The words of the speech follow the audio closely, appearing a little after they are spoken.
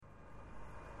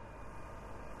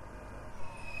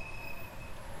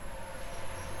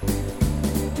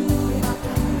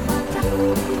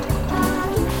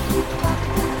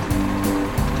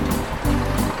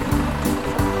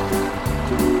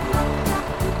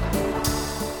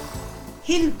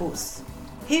Hilbus,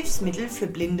 Hilfsmittel für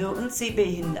Blinde und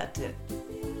Sehbehinderte.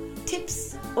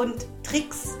 Tipps und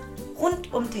Tricks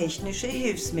rund um technische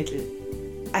Hilfsmittel.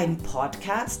 Ein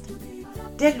Podcast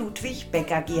der Ludwig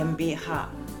Becker GmbH.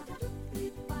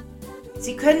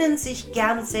 Sie können sich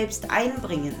gern selbst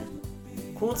einbringen,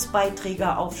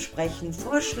 Kurzbeiträge aufsprechen,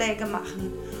 Vorschläge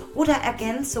machen oder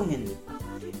Ergänzungen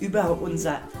über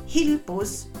unser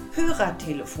Hilbus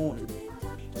Hörertelefon.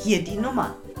 Hier die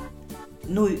Nummer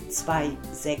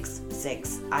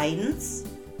 02661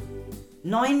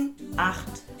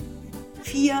 98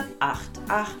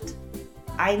 488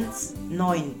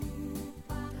 19.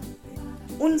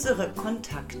 Unsere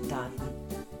Kontaktdaten: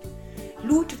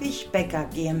 Ludwig Becker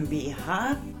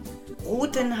GmbH,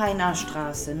 Rothenhainer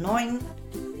Straße 9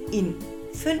 in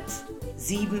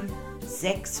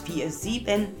 57647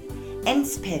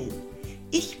 Enspel.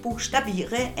 Ich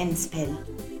buchstabiere Enspel.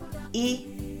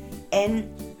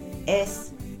 E-N-S-P-E-L.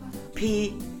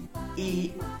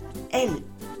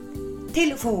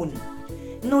 Telefon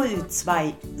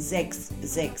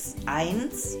 02661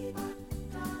 91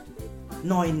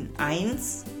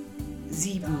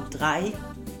 73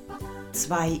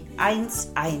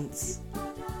 211.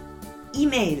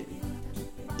 E-Mail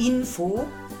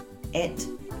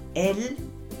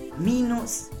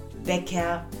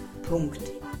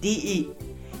info@l-becker.de.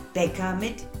 Becker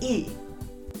mit E.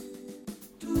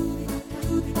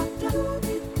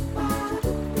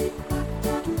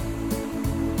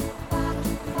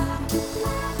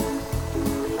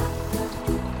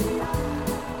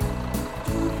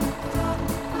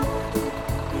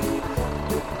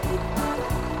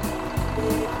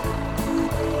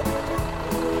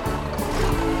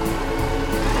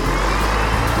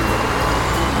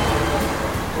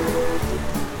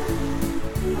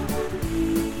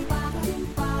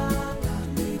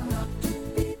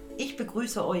 Ich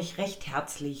begrüße euch recht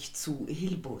herzlich zu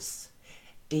Hilbus,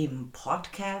 dem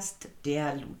Podcast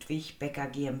der Ludwig Becker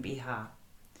GmbH.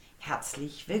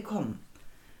 Herzlich willkommen.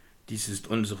 Dies ist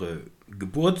unsere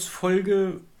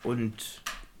Geburtsfolge und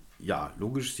ja,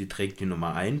 logisch, sie trägt die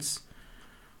Nummer 1.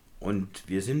 Und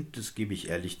wir sind, das gebe ich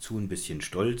ehrlich zu, ein bisschen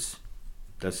stolz,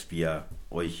 dass wir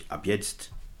euch ab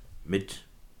jetzt mit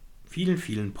vielen,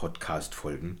 vielen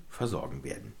Podcast-Folgen versorgen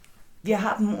werden. Wir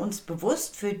haben uns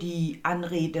bewusst für die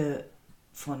Anrede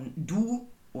von du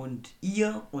und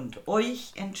ihr und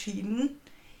euch entschieden.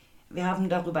 Wir haben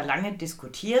darüber lange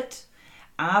diskutiert,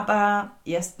 aber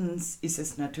erstens ist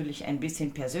es natürlich ein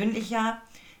bisschen persönlicher,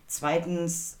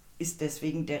 zweitens ist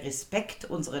deswegen der Respekt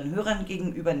unseren Hörern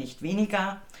gegenüber nicht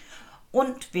weniger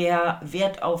und wer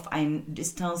Wert auf ein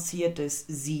distanziertes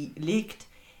Sie legt,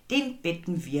 den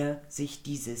bitten wir, sich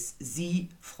dieses Sie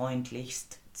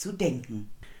freundlichst zu denken.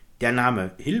 Der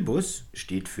Name Hilbus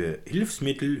steht für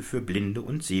Hilfsmittel für Blinde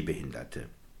und Sehbehinderte.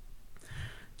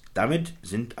 Damit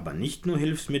sind aber nicht nur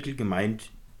Hilfsmittel gemeint,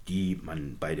 die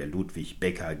man bei der Ludwig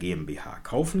Becker GmbH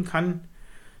kaufen kann,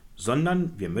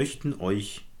 sondern wir möchten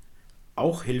euch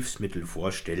auch Hilfsmittel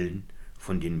vorstellen,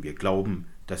 von denen wir glauben,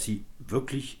 dass sie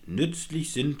wirklich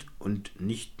nützlich sind und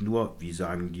nicht nur, wie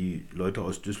sagen die Leute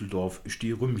aus Düsseldorf,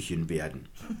 Stiehrümpchen werden.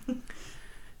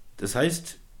 Das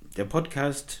heißt, der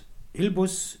Podcast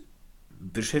Hilbus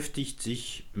beschäftigt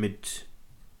sich mit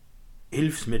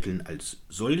Hilfsmitteln als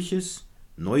solches,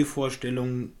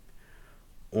 Neuvorstellungen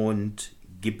und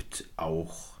gibt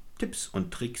auch Tipps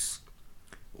und Tricks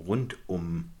rund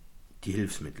um die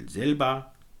Hilfsmittel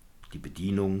selber, die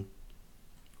Bedienung,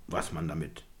 was man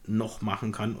damit noch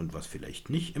machen kann und was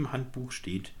vielleicht nicht im Handbuch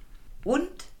steht.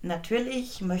 Und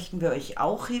natürlich möchten wir euch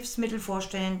auch Hilfsmittel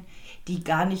vorstellen, die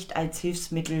gar nicht als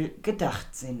Hilfsmittel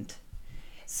gedacht sind,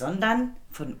 sondern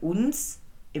von uns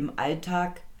im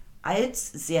Alltag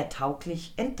als sehr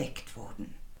tauglich entdeckt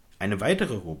wurden. Eine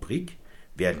weitere Rubrik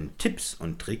werden Tipps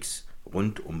und Tricks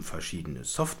rund um verschiedene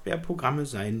Softwareprogramme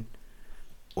sein.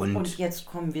 Und jetzt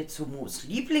kommen wir zu Moos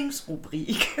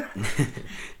Lieblingsrubrik.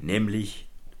 Nämlich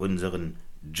unseren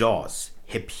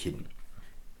JAWS-Häppchen.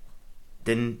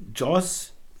 Denn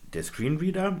JAWS, der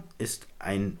Screenreader, ist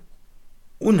ein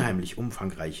unheimlich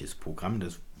umfangreiches Programm,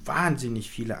 das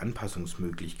wahnsinnig viele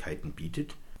Anpassungsmöglichkeiten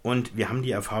bietet. Und wir haben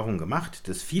die Erfahrung gemacht,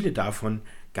 dass viele davon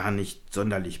gar nicht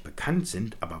sonderlich bekannt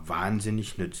sind, aber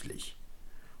wahnsinnig nützlich.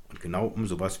 Und genau um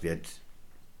sowas wird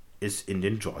es in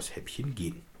den JAWS-Häppchen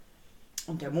gehen.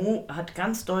 Und der Mo hat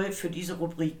ganz doll für diese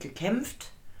Rubrik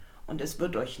gekämpft. Und es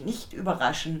wird euch nicht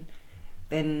überraschen,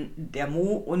 wenn der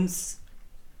Mo uns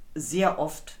sehr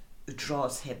oft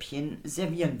JAWS-Häppchen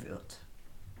servieren wird.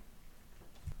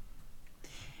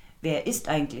 Wer ist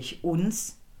eigentlich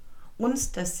uns?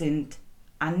 Uns, das sind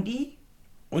Andi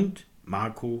und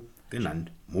Marco,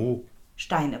 genannt Mo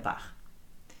Steinebach.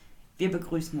 Wir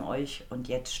begrüßen euch und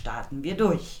jetzt starten wir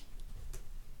durch.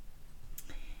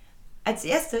 Als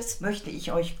erstes möchte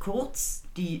ich euch kurz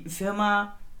die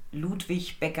Firma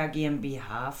Ludwig Becker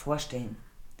GmbH vorstellen.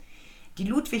 Die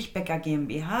Ludwig Becker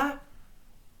GmbH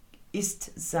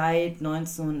ist seit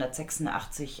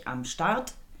 1986 am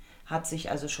Start, hat sich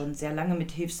also schon sehr lange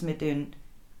mit Hilfsmitteln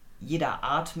jeder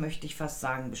Art, möchte ich fast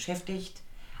sagen, beschäftigt.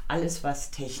 Alles, was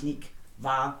Technik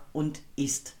war und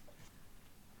ist.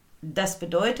 Das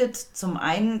bedeutet zum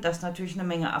einen, dass natürlich eine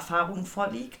Menge Erfahrung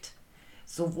vorliegt,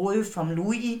 sowohl vom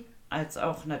Louis als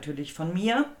auch natürlich von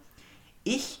mir.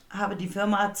 Ich habe die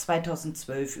Firma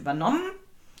 2012 übernommen,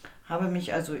 habe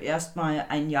mich also erstmal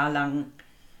ein Jahr lang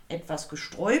etwas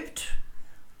gesträubt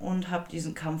und habe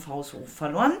diesen Kampf haushoch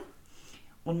verloren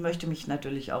und möchte mich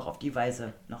natürlich auch auf die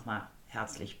Weise nochmal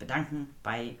herzlich bedanken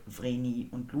bei Vreni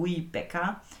und Louis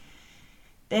Becker,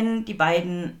 denn die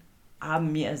beiden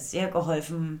haben mir sehr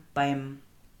geholfen beim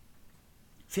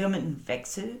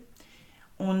Firmenwechsel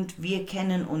und wir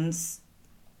kennen uns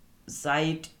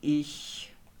seit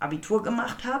ich Abitur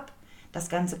gemacht habe. Das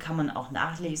Ganze kann man auch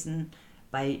nachlesen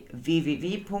bei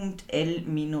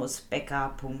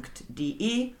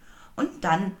www.l-becker.de und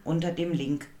dann unter dem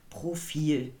Link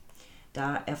Profil.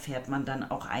 Da erfährt man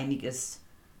dann auch einiges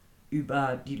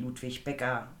über die Ludwig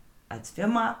Becker als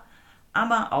Firma,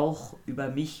 aber auch über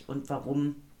mich und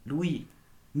warum Louis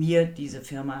mir diese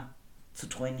Firma zu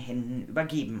treuen Händen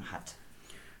übergeben hat.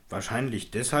 Wahrscheinlich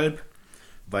deshalb,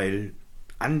 weil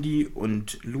Andi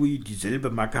und Louis dieselbe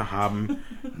Macke haben,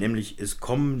 nämlich es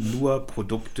kommen nur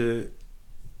Produkte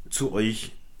zu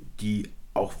euch, die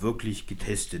auch wirklich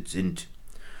getestet sind.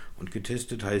 Und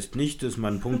getestet heißt nicht, dass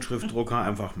man einen Punktschriftdrucker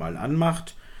einfach mal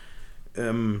anmacht.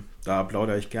 Da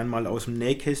plaudere ich gern mal aus dem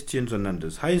Nähkästchen, sondern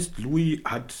das heißt, Louis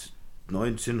hat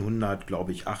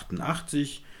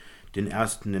 1988 den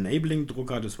ersten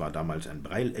Enabling-Drucker, das war damals ein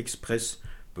Braille Express,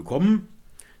 bekommen.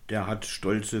 Der hat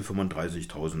stolze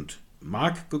 35.000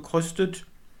 Mark gekostet.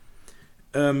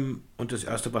 Und das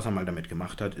erste, was er mal damit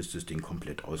gemacht hat, ist das Ding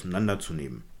komplett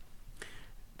auseinanderzunehmen.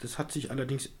 Das hat sich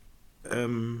allerdings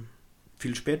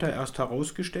viel später erst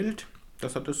herausgestellt,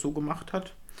 dass er das so gemacht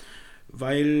hat,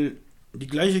 weil die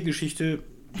gleiche Geschichte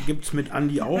gibt es mit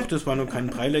Andi auch. Das war nur kein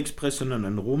Braille Express, sondern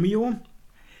ein Romeo.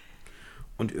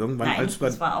 Und irgendwann, Nein, als wir.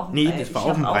 Das war auch ein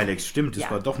Braille Express. Stimmt, das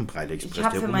war doch ein Braille Express. Ich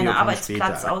habe für meine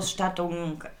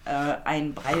Arbeitsplatzausstattung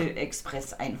ein Braille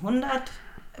Express 100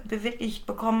 bewilligt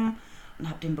bekommen und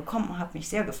habe den bekommen, habe mich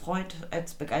sehr gefreut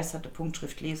als begeisterte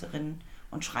Punktschriftleserin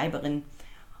und Schreiberin.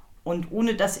 Und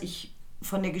ohne dass ich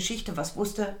von der Geschichte was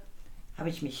wusste, habe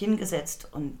ich mich hingesetzt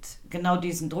und genau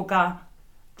diesen Drucker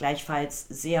gleichfalls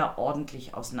sehr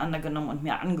ordentlich auseinandergenommen und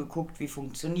mir angeguckt, wie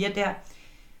funktioniert der.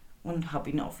 Und habe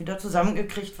ihn auch wieder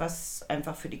zusammengekriegt, was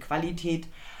einfach für die Qualität,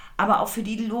 aber auch für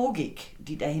die Logik,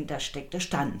 die dahinter steckte,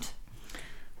 stand.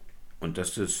 Und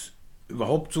dass das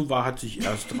überhaupt so war, hat sich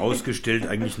erst rausgestellt,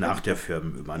 eigentlich nach der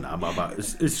Firmenübernahme. Aber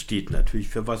es steht natürlich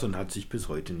für was und hat sich bis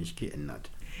heute nicht geändert.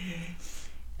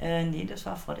 Nee, das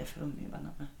war vor der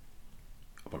Firmenübernahme.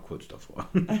 Aber kurz davor.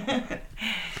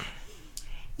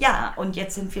 Ja, und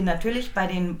jetzt sind wir natürlich bei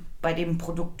dem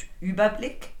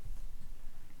Produktüberblick.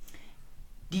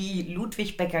 Die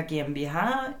Ludwig Becker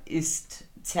GmbH ist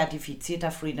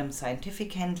zertifizierter Freedom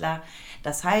Scientific Händler.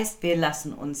 Das heißt, wir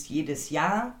lassen uns jedes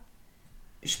Jahr,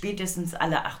 spätestens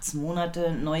alle 18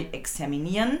 Monate, neu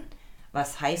examinieren.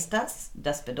 Was heißt das?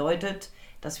 Das bedeutet,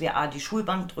 dass wir A, die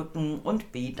Schulbank drücken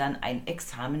und B, dann ein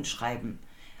Examen schreiben.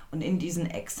 Und in diesen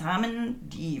Examen,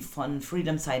 die von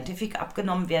Freedom Scientific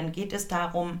abgenommen werden, geht es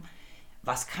darum,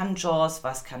 was kann JAWS,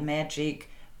 was kann Magic,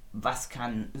 was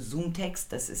kann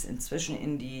Zoomtext, das ist inzwischen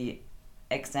in die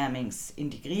Examings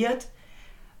integriert,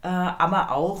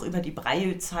 aber auch über die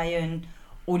Braillezeilen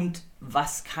und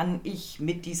was kann ich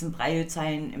mit diesen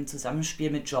Braillezeilen im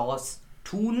Zusammenspiel mit JAWS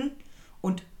tun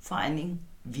und vor allen Dingen,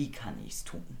 wie kann ich es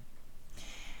tun.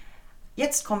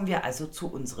 Jetzt kommen wir also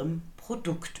zu unserem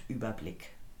Produktüberblick.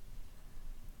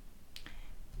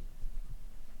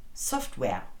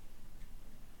 Software.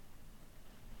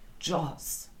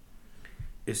 JAWS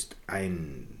ist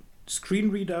ein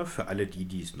Screenreader für alle,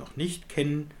 die es noch nicht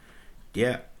kennen,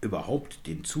 der überhaupt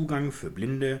den Zugang für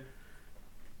Blinde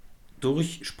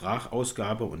durch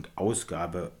Sprachausgabe und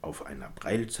Ausgabe auf einer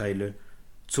Braillezeile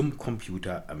zum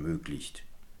Computer ermöglicht.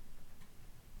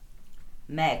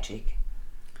 Magic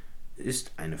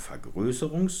ist eine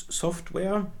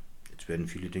Vergrößerungssoftware. Jetzt werden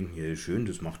viele denken, ja schön,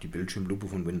 das macht die Bildschirmlupe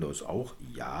von Windows auch.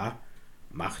 Ja,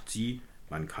 macht sie.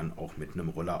 Man kann auch mit einem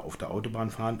Roller auf der Autobahn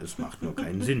fahren, es macht nur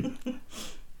keinen Sinn.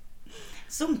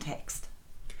 Zoomtext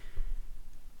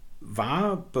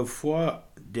war, bevor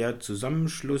der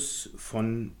Zusammenschluss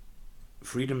von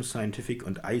Freedom Scientific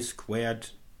und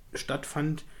iSquared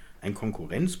stattfand. Ein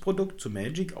Konkurrenzprodukt zu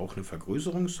Magic, auch eine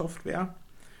Vergrößerungssoftware.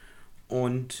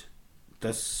 Und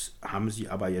das haben sie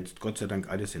aber jetzt Gott sei Dank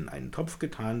alles in einen Topf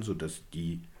getan, sodass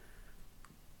die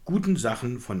guten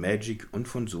Sachen von Magic und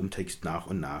von ZoomText nach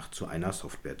und nach zu einer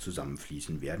Software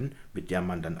zusammenfließen werden, mit der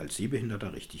man dann als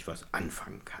Sehbehinderter richtig was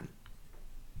anfangen kann.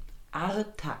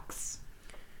 Artax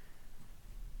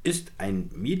ist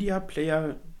ein Media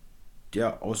Player,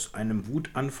 der aus einem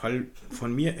Wutanfall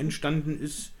von mir entstanden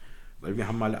ist, weil wir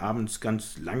haben mal abends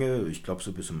ganz lange, ich glaube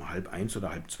so bis um 12:30 oder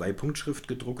 12:30 Punktschrift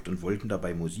gedruckt und wollten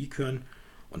dabei Musik hören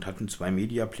und hatten 2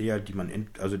 Media Player,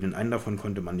 also den einen davon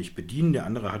konnte man nicht bedienen, der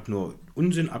andere hat nur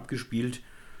Unsinn abgespielt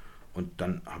und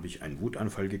dann habe ich einen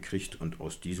Wutanfall gekriegt und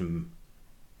aus diesem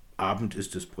Abend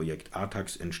ist das Projekt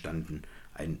Artax entstanden,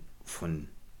 ein von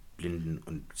Blinden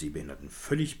und Sehbehinderten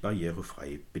völlig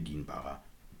barrierefrei bedienbarer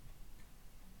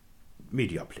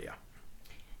Media Player.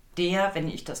 Der, wenn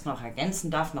ich das noch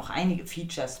ergänzen darf, noch einige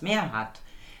Features mehr hat.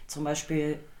 Zum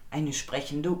Beispiel eine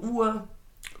sprechende Uhr,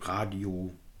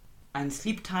 Radio, ein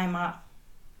Sleep Timer,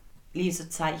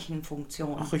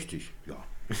 Lesezeichenfunktion. Ach richtig, ja.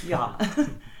 Ja.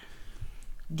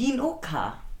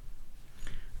 Dinoka.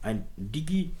 Ein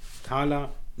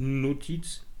digitaler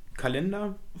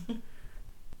Notizkalender,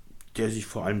 der sich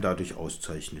vor allem dadurch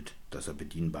auszeichnet, dass er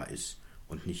bedienbar ist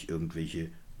und nicht irgendwelche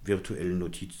virtuellen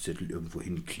Notizzettel irgendwo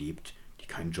hinklebt, die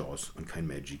kein JAWS und kein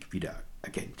Magic wieder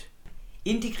erkennt.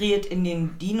 Integriert in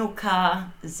den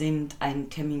Dinoka sind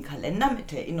ein Terminkalender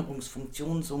mit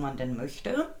Erinnerungsfunktion, so man denn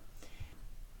möchte.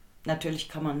 Natürlich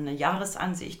kann man eine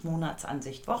Jahresansicht,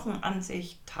 Monatsansicht,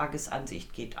 Wochenansicht,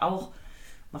 Tagesansicht geht auch.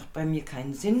 Macht bei mir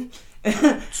keinen Sinn.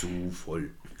 Zu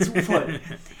voll. Zu voll.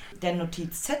 Der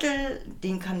Notizzettel,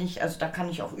 da kann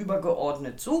ich auch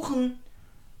übergeordnet suchen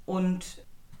und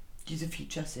diese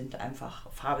Features sind einfach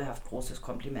fabelhaft. Großes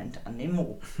Kompliment an den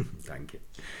Mo. Danke.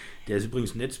 Der ist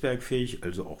übrigens netzwerkfähig,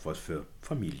 also auch was für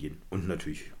Familien und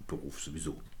natürlich Beruf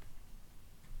sowieso.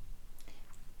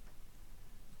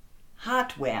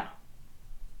 Hardware.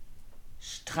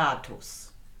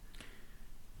 Stratus.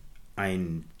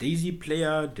 Ein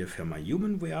Daisy-Player der Firma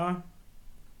Humanware,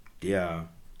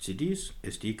 der CDs,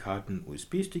 SD-Karten,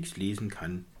 USB-Sticks lesen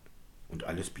kann und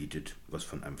alles bietet, was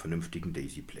von einem vernünftigen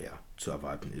Daisy-Player zu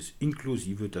erwarten ist,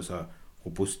 inklusive, dass er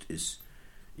robust ist.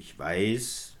 Ich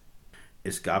weiß,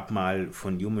 es gab mal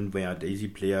von Humanware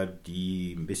Daisy-Player,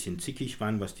 die ein bisschen zickig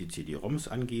waren, was die CD-ROMs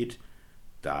angeht.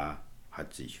 Da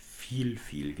hat sich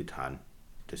viel getan.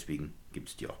 Deswegen gibt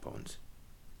es die auch bei uns.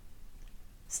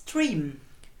 Stream.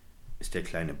 Ist der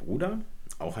kleine Bruder,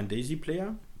 auch ein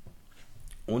Daisy-Player,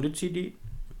 ohne CD,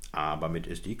 aber mit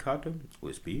SD-Karte,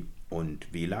 USB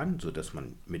und WLAN, sodass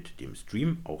man mit dem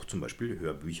Stream auch zum Beispiel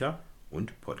Hörbücher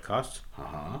und Podcasts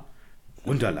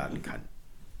runterladen kann.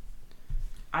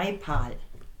 iPal.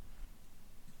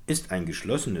 Ist ein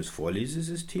geschlossenes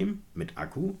Vorlesesystem mit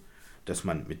Akku, das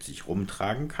man mit sich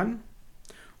rumtragen kann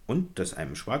und das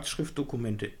einem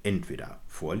Schwarzschriftdokumente entweder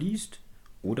vorliest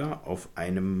oder auf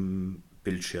einem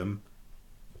Bildschirm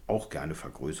auch gerne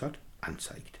vergrößert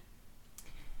anzeigt.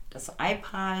 Das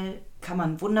iPal kann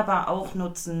man wunderbar auch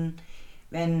nutzen,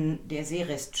 wenn der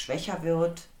Sehrest schwächer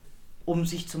wird, um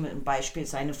sich zum Beispiel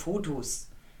seine Fotos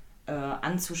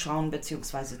anzuschauen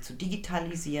bzw. zu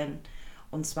digitalisieren,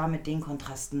 und zwar mit den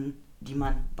Kontrasten, die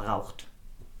man braucht.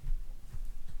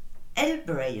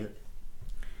 L-Braille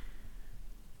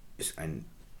ist ein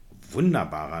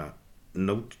wunderbarer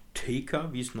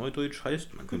Note-Taker, wie es neudeutsch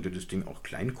heißt. Man könnte das Ding auch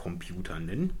Kleincomputer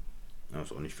nennen. Das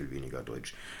ist auch nicht viel weniger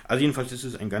deutsch. Also jedenfalls ist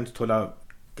es ein ganz toller,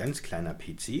 ganz kleiner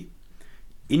PC,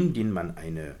 in den man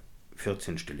eine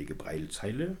 14-stellige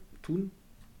Braillezeile tun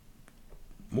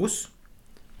muss,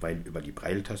 weil über die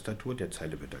Braille-Tastatur der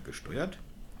Zeile wird er gesteuert.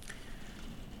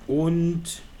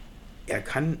 Und er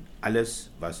kann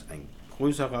alles, was ein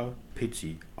größerer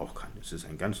PC auch kann. Es ist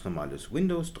ein ganz normales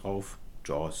Windows drauf,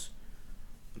 JAWS,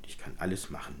 und ich kann alles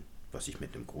machen, was ich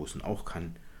mit dem Großen auch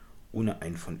kann, ohne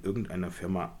ein von irgendeiner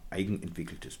Firma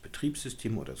eigenentwickeltes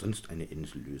Betriebssystem oder sonst eine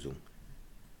Insellösung.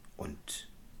 Und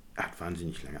er hat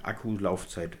wahnsinnig lange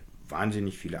Akkulaufzeit,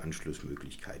 wahnsinnig viele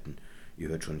Anschlussmöglichkeiten. Ihr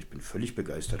hört schon, ich bin völlig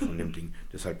begeistert von dem Ding,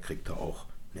 deshalb kriegt er auch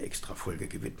eine extra Folge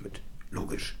gewidmet.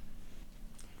 Logisch.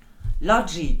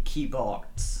 Logic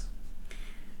Keyboards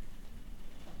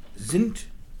sind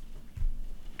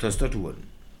Tastaturen,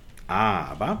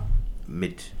 aber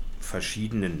mit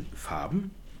verschiedenen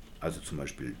Farben, also zum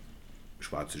Beispiel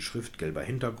schwarze Schrift, gelber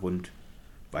Hintergrund,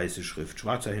 weiße Schrift,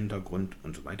 schwarzer Hintergrund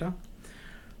und so weiter.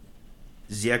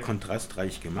 Sehr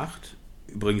kontrastreich gemacht,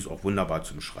 übrigens auch wunderbar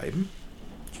zum Schreiben.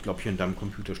 Ich glaube, hier in deinem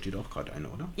Computer steht auch gerade eine,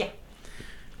 oder? Ja.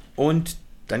 Und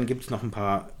dann gibt es noch ein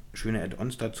paar schöne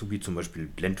Add-ons dazu, wie zum Beispiel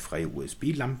blendfreie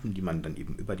USB-Lampen, die man dann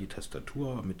eben über die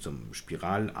Tastatur mit so einem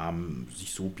Spiralarm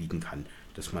sich so biegen kann,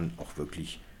 dass man auch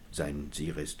wirklich seinen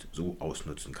Sehrest so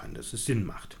ausnutzen kann, dass es Sinn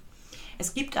macht.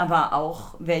 Es gibt aber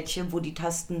auch welche, wo die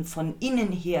Tasten von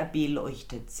innen her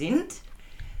beleuchtet sind.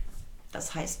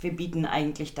 Das heißt, wir bieten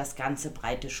eigentlich das ganze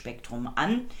breite Spektrum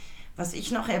an. Was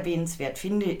ich noch erwähnenswert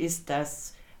finde, ist,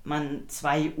 dass man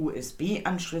 2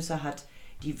 USB-Anschlüsse hat,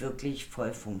 die wirklich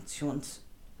voll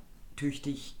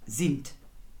funktionstüchtig sind.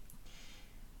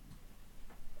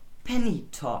 Penny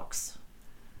Talks.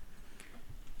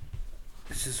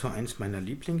 Es ist so eins meiner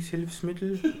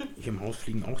Lieblingshilfsmittel. Hier im Haus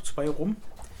fliegen auch 2 rum.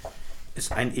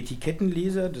 Ist ein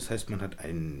Etikettenleser, das heißt, man hat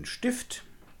einen Stift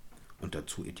und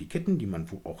dazu Etiketten, die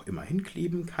man wo auch immer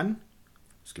hinkleben kann.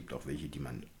 Es gibt auch welche, die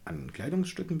man an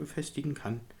Kleidungsstücken befestigen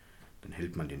kann. Dann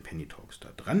hält man den Penny Talks da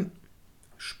dran,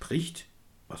 spricht,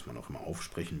 was man auch immer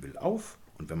aufsprechen will, auf.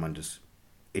 Und wenn man das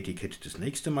Etikett das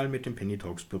nächste Mal mit dem Penny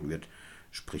Talks berührt,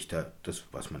 spricht er das,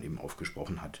 was man eben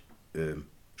aufgesprochen hat,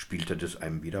 spielt er das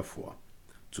einem wieder vor.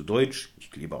 Zu Deutsch,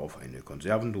 ich klebe auf eine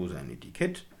Konservendose ein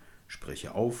Etikett,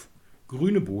 spreche auf,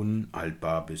 grüne Bohnen,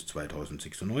 haltbar bis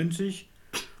 2096.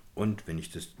 Und wenn ich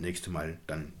das nächste Mal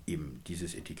dann eben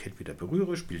dieses Etikett wieder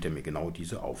berühre, spielt er mir genau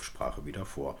diese Aufsprache wieder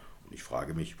vor. Und ich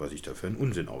frage mich, was ich da für einen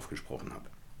Unsinn aufgesprochen habe.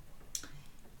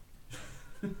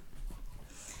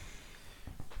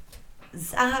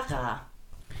 Sarah.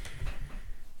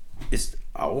 Ist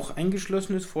auch ein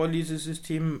geschlossenes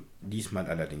Vorlesesystem, diesmal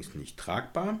allerdings nicht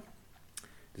tragbar.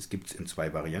 Das gibt es in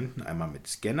 2 Varianten. Einmal mit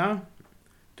Scanner.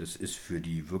 Das ist für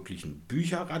die wirklichen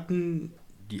Bücherratten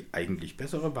die eigentlich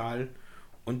bessere Wahl.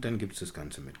 Und dann gibt es das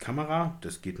Ganze mit Kamera.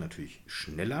 Das geht natürlich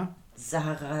schneller.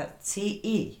 Sarah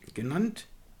CE. Genannt.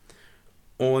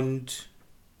 Und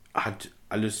hat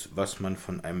alles, was man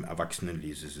von einem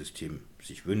Erwachsenenlesesystem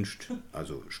sich wünscht.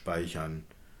 Also Speichern,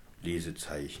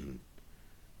 Lesezeichen,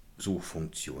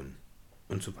 Suchfunktion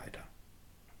und so weiter.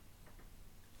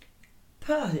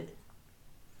 Pearl.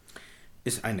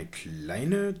 Ist eine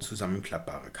kleine,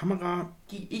 zusammenklappbare Kamera,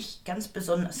 Die ich ganz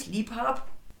besonders lieb habe.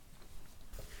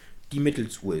 die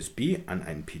mittels USB an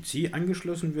einen PC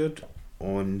angeschlossen wird.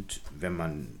 Und wenn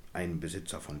man ein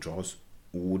Besitzer von JAWS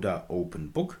oder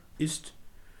OpenBook ist,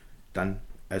 dann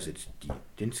ersetzt die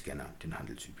den Scanner, den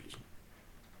handelsüblichen.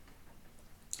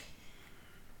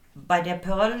 Bei der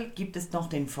Pearl gibt es noch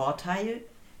den Vorteil,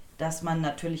 dass man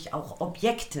natürlich auch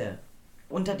Objekte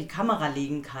unter die Kamera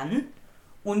legen kann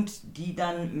und die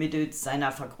dann mittels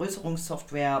seiner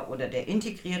Vergrößerungssoftware oder der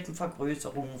integrierten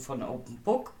Vergrößerung von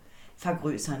OpenBook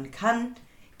vergrößern kann,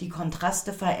 die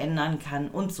Kontraste verändern kann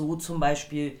und so zum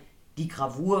Beispiel die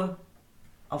Gravur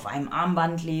auf einem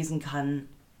Armband lesen kann,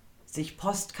 sich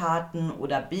Postkarten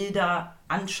oder Bilder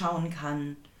anschauen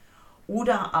kann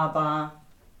oder aber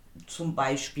zum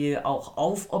Beispiel auch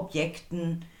auf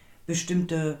Objekten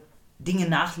bestimmte Dinge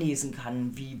nachlesen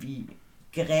kann, wie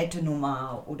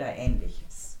Gerätenummer oder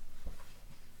ähnliches.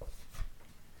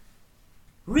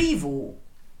 Revo.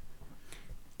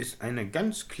 Ist eine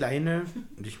ganz kleine,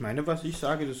 und ich meine, was ich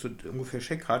sage, das sind ungefähr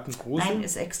Scheckkarten große. Nein,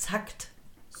 ist exakt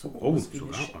so Oh, groß wie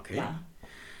sogar? eine Okay. Ja.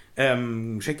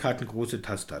 Scheckkartengroße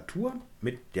Tastatur,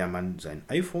 mit der man sein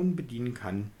iPhone bedienen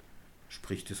kann.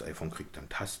 Sprich, das iPhone kriegt dann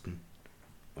Tasten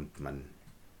und man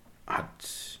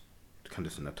kann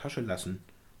das in der Tasche lassen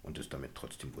und es damit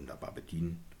trotzdem wunderbar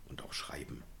bedienen und auch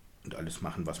schreiben und alles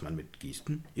machen, was man mit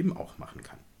Gesten eben auch machen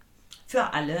kann.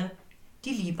 Für alle,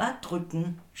 die lieber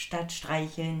drücken statt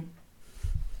streicheln.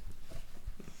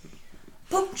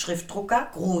 Punktschriftdrucker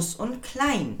groß und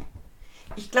klein.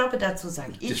 Ich glaube, dazu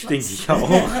sage ich Das denke was. ich auch.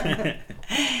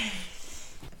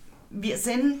 Wir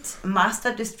sind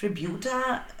Master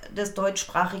Distributor des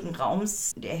deutschsprachigen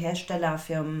Raums der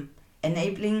Herstellerfirmen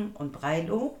Enabling und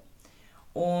Brailleau.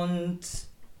 Und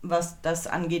was das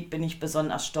angeht, bin ich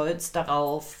besonders stolz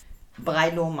darauf,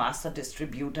 Brailleau Master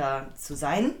Distributor zu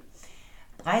sein.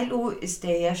 Brailleau ist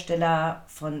der Hersteller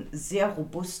von sehr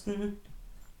robusten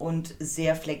und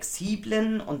sehr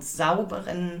flexiblen und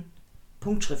sauberen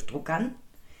Punktschriftdruckern.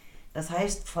 Das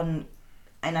heißt, von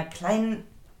einer kleinen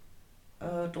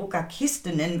Druckerkiste,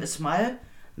 nennen wir es mal,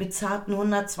 mit zarten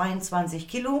 122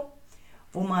 Kilo,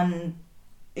 wo man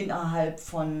innerhalb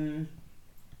von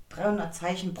 300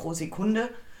 Zeichen pro Sekunde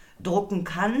drucken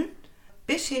kann,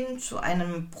 bis hin zu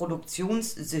einem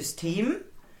Produktionssystem,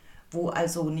 wo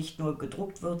also nicht nur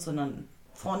gedruckt wird, sondern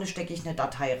vorne stecke ich eine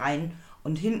Datei rein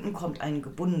und hinten kommt ein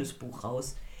gebundenes Buch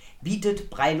raus, bietet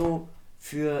Brailleau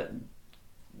für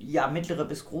mittlere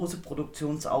bis große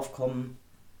Produktionsaufkommen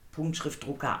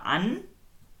Punktschriftdrucker an,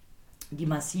 die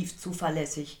massiv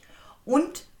zuverlässig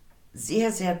und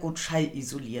sehr, sehr gut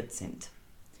schallisoliert sind.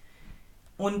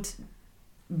 Und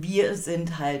wir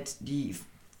sind halt die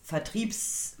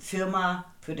Vertriebsfirma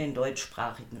für den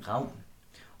deutschsprachigen Raum.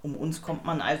 Um uns kommt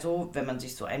man also, wenn man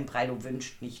sich so einen Breilo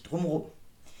wünscht, nicht drumherum.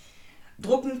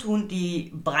 Drucken tun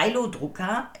die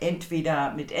Breilo-Drucker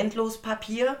entweder mit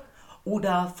Endlospapier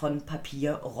oder von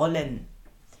Papierrollen.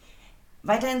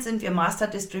 Weiterhin sind wir Master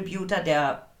Distributor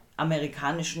der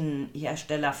amerikanischen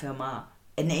Herstellerfirma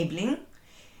Enabling,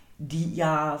 die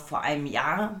ja vor einem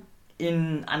Jahr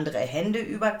in andere Hände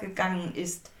übergegangen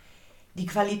ist. Die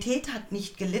Qualität hat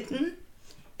nicht gelitten.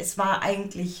 Es war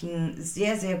eigentlich ein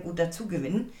sehr, sehr guter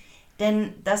Zugewinn,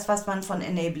 denn das, was man von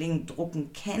Enabling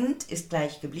Drucken kennt, ist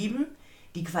gleich geblieben.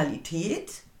 Die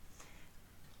Qualität,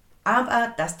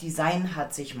 aber das Design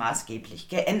hat sich maßgeblich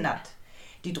geändert.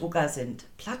 Die Drucker sind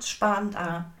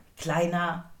platzsparender,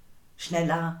 kleiner,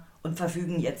 schneller und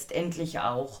verfügen jetzt endlich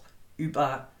auch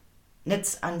über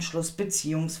Netzanschluss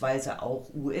bzw.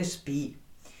 auch USB.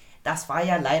 Das war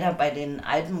ja leider bei den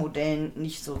alten Modellen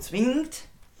nicht so zwingend,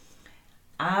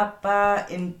 aber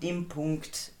in dem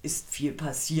Punkt ist viel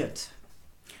passiert.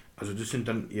 Also das sind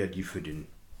dann eher die für den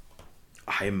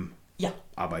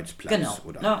Heimarbeitsplatz, genau,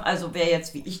 oder? Ne, also wer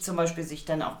jetzt wie ich zum Beispiel sich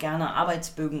dann auch gerne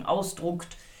Arbeitsbögen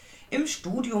ausdruckt, im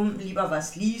Studium lieber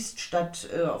was liest, statt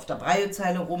auf der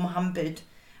Braillezeile rumhampelt,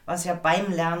 was ja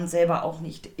beim Lernen selber auch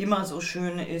nicht immer so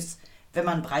schön ist, wenn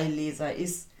man Brailleleser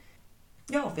ist.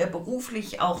 Ja, wer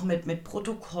beruflich auch mit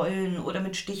Protokollen oder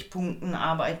mit Stichpunkten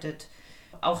arbeitet,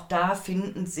 auch da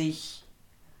finden sich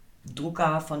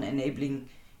Drucker von Enabling,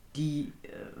 die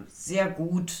sehr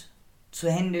gut zu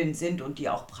handeln sind und die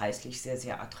auch preislich sehr,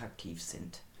 sehr attraktiv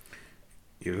sind.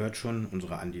 Ihr hört schon,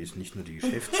 unsere Andi ist nicht nur die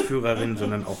Geschäftsführerin,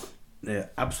 sondern auch eine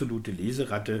absolute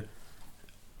Leseratte,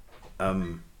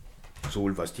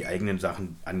 sowohl was die eigenen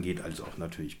Sachen angeht, als auch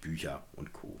natürlich Bücher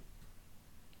und Co.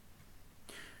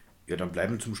 Ja, dann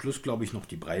bleiben zum Schluss, glaube ich, noch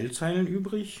die Braillezeilen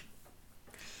übrig.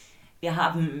 Wir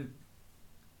haben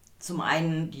zum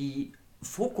einen die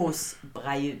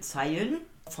Focus-Braillezeilen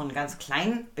von ganz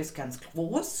klein bis ganz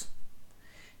groß.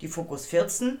 Die Focus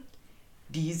 14,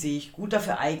 die sich gut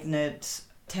dafür eignet,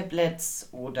 Tablets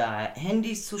oder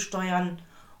Handys zu steuern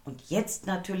und jetzt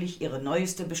natürlich ihre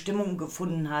neueste Bestimmung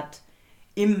gefunden hat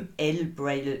im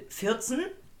L-Braille 14.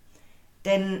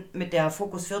 Denn mit der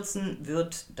Focus 14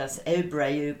 wird das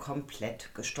L-Braille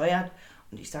komplett gesteuert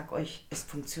und ich sag euch, es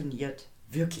funktioniert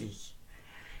wirklich.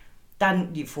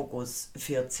 Dann die Focus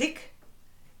 40.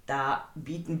 Da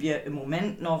bieten wir im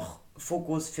Moment noch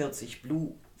Focus 40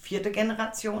 Blue 4.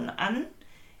 Generation an.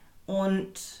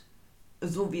 Und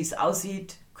so wie es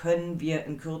aussieht, können wir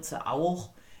in Kürze auch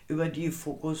über die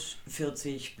Focus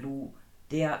 40 Blue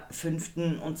der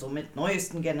 5. und somit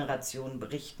neuesten Generation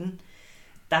berichten.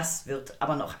 Das wird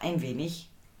aber noch ein wenig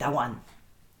dauern.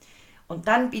 Und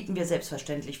dann bieten wir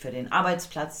selbstverständlich für den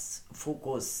Arbeitsplatz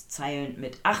Focus-Zeilen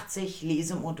mit 80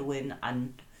 Lesemodulen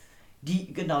an,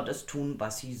 die genau das tun,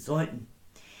 was sie sollten.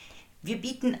 Wir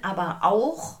bieten aber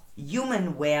auch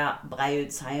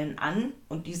Humanware-Braillezeilen an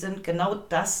und die sind genau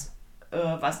das,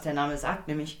 was der Name sagt,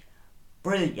 nämlich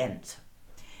brilliant.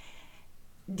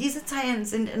 Diese Zeilen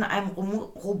sind in einem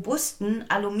robusten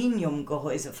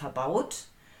Aluminiumgehäuse verbaut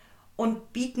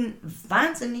und bieten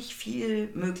wahnsinnig viele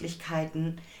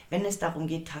Möglichkeiten, wenn es darum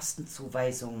geht,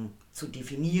 Tastenzuweisungen zu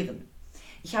definieren.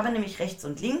 Ich habe nämlich rechts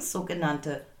und links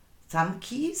sogenannte Thumb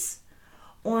Keys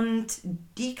und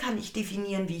die kann ich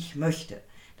definieren, wie ich möchte.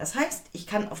 Das heißt, ich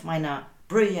kann auf meiner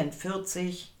Brilliant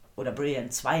 40 oder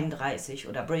Brilliant 32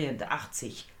 oder Brilliant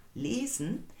 80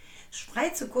 lesen,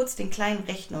 spreize kurz den kleinen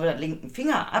rechten oder linken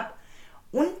Finger ab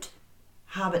und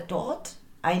habe dort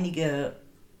einige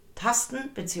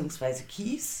Tasten bzw.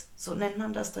 Keys, so nennt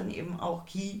man das dann eben auch,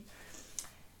 Key,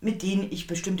 mit denen ich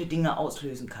bestimmte Dinge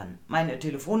auslösen kann. Meine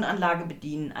Telefonanlage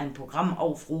bedienen, ein Programm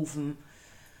aufrufen,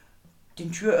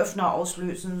 den Türöffner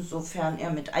auslösen, sofern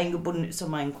er mit eingebunden ist in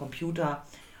meinen Computer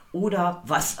oder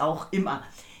was auch immer.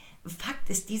 Fakt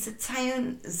ist, diese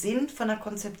Zeilen sind von der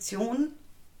Konzeption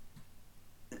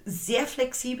sehr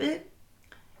flexibel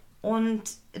und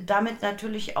damit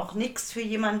natürlich auch nichts für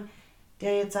jemanden,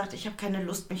 der jetzt sagt, ich habe keine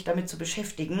Lust, mich damit zu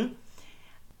beschäftigen.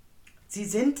 Sie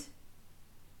sind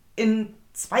in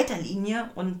zweiter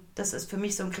Linie, und das ist für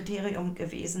mich so ein Kriterium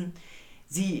gewesen,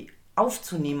 sie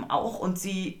aufzunehmen auch und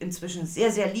sie inzwischen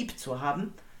sehr, sehr lieb zu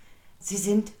haben. Sie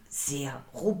sind sehr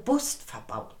robust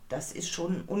verbaut. Das ist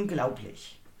schon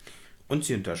unglaublich. Und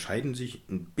sie unterscheiden sich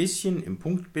ein bisschen im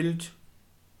Punktbild.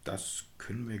 Das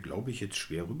können wir, glaube ich, jetzt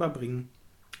schwer rüberbringen.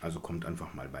 Also kommt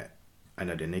einfach mal bei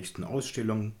einer der nächsten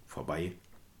Ausstellungen vorbei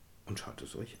und schaut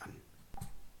es euch an.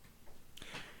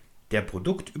 Der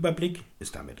Produktüberblick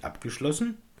ist damit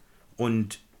abgeschlossen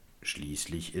und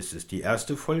Schließlich ist es die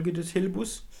erste Folge des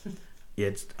Hilbus.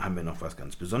 Jetzt haben wir noch was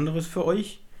ganz Besonderes für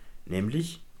euch,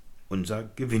 nämlich unser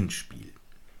Gewinnspiel.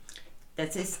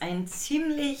 Das ist ein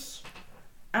ziemlich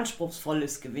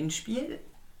anspruchsvolles Gewinnspiel,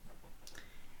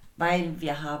 weil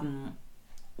wir haben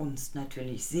uns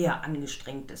natürlich sehr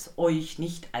angestrengt, es euch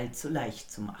nicht allzu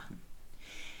leicht zu machen.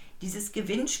 Dieses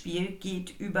Gewinnspiel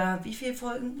geht über wie viele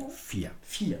Folgen? 4.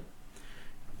 4.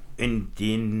 In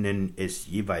denen es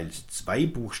jeweils 2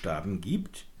 Buchstaben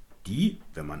gibt, die,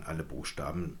 wenn man alle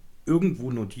Buchstaben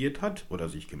irgendwo notiert hat oder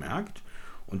sich gemerkt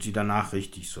und sie danach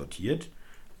richtig sortiert,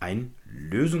 ein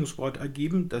Lösungswort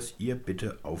ergeben, das ihr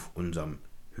bitte auf unserem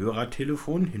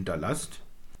Hörertelefon hinterlasst.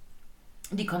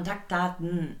 Die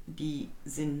Kontaktdaten, die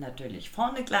sind natürlich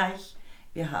vorne gleich.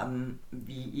 Wir haben,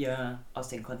 wie ihr aus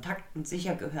den Kontakten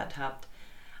sicher gehört habt,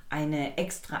 ein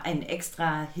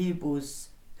extra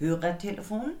Hilbus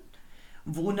Hörertelefon,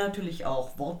 wo natürlich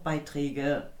auch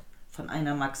Wortbeiträge von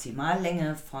einer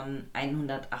Maximallänge von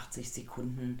 180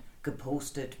 Sekunden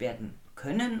gepostet werden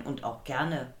können und auch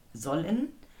gerne sollen.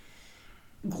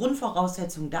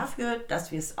 Grundvoraussetzung dafür,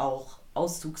 dass wir es auch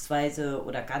auszugsweise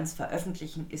oder ganz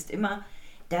veröffentlichen, ist immer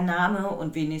der Name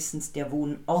und wenigstens der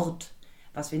Wohnort.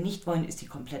 Was wir nicht wollen, ist die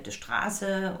komplette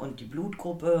Straße und die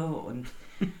Blutgruppe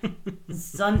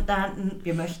sondern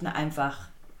wir möchten einfach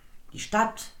die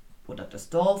Stadt oder das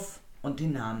Dorf und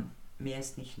den Namen. Mehr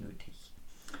ist nicht nötig.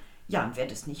 Ja, und wer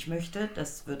das nicht möchte,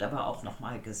 das wird aber auch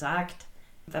nochmal gesagt,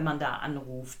 wenn man da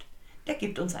anruft, der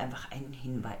gibt uns einfach einen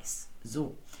Hinweis.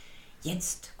 So,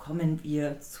 jetzt kommen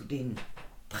wir zu den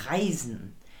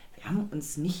Preisen. Wir haben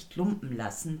uns nicht lumpen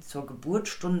lassen zur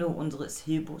Geburtsstunde unseres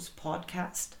Hilbus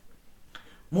Podcast.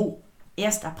 Mo,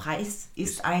 erster Preis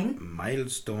ist ein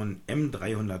Milestone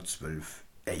M312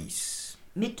 Ace.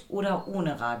 mit oder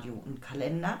ohne Radio und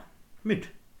Kalender. Mit.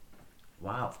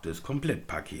 Wow. Das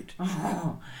Komplettpaket.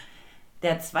 Oh.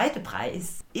 Der zweite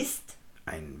Preis ist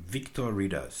Ein Victor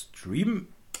Reader Stream.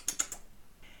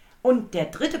 und der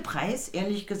dritte Preis,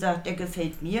 ehrlich gesagt, der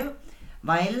gefällt mir,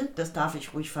 weil, das darf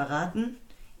ich ruhig verraten,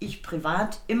 ich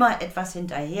privat immer etwas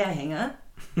hinterherhänge.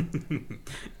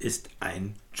 Ist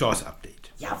ein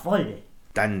JAWS-Update. Jawohl.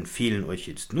 Dann fehlen euch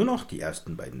jetzt nur noch die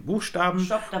ersten beiden Buchstaben.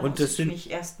 Stopp, da und muss das ich sind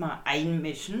mich erstmal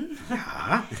einmischen.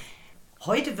 ja,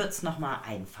 Heute wird es nochmal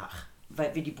einfach,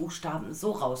 weil wir die Buchstaben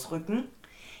so rausrücken.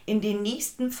 In den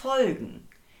nächsten Folgen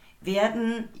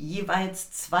werden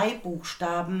jeweils 2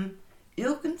 Buchstaben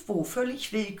irgendwo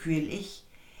völlig willkürlich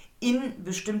in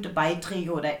bestimmte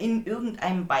Beiträge oder in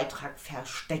irgendeinem Beitrag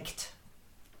versteckt.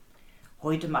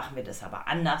 Heute machen wir das aber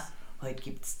anders. Heute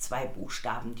gibt es 2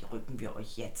 Buchstaben, die rücken wir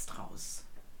euch jetzt raus.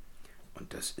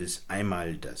 und das ist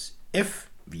einmal das F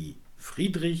wie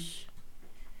Friedrich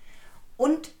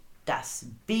Und das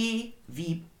B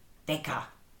wie Bäcker.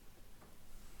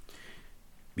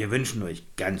 Wir wünschen euch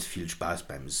ganz viel Spaß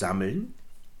beim Sammeln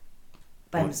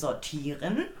Beim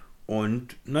Sortieren,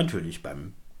 und natürlich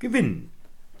beim Gewinnen.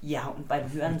 ja, und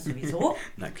beim Hören sowieso.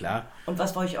 Na klar. Und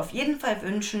was wir euch auf jeden Fall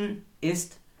wünschen,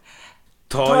 ist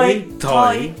Toi,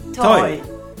 toi, toi. toi.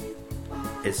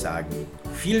 Es sagen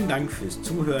vielen Dank fürs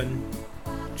Zuhören.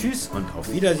 Tschüss und auf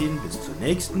Wiedersehen bis zur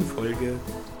nächsten Folge.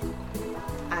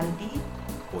 Andi,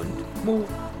 Und Mo.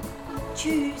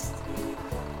 tschüss.